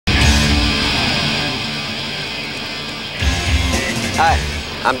Hi,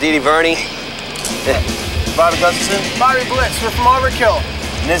 I'm Dee Dee Verney. Bobby Gustafson. Bobby Blitz, we're from Overkill.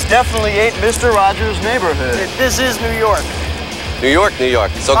 And this definitely ain't Mr. Rogers' neighborhood. This is New York. New York, New York.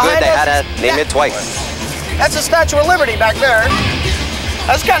 So good they had to name it twice. That's the Statue of Liberty back there.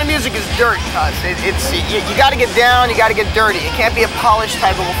 This kind of music is dirt, cuz. You got to get down, you got to get dirty. It can't be a polished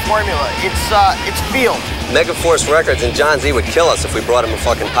type of a formula. It's feel. Megaforce Records and John Z would kill us if we brought him a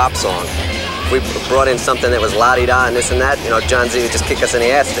fucking pop song. If we brought in something that was la-di-da and this and that, you know, John Z would just kick us in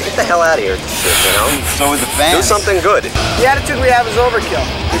the ass. Get the hell out of here with this shit, you know? So would the fans. Do something good. The attitude we have is Overkill.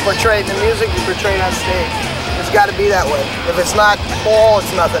 We portray it in the music, we portray it on stage. It's got to be that way. If it's not all,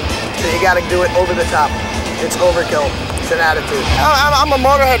 it's nothing. So you got to do it over the top. It's Overkill. It's an attitude. I'm a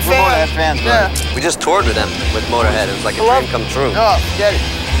Motorhead fan. We're Motorhead fans, yeah. We just toured with them, with Motorhead. It was like a dream come true. Oh, forget it.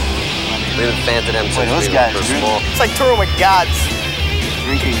 We've been fans of them since we were small. It's like touring with gods.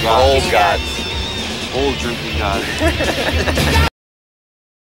 Drinking gods. Old gods. Old drinking gods.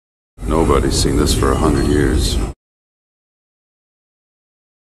 Nobody's seen this for 100 years.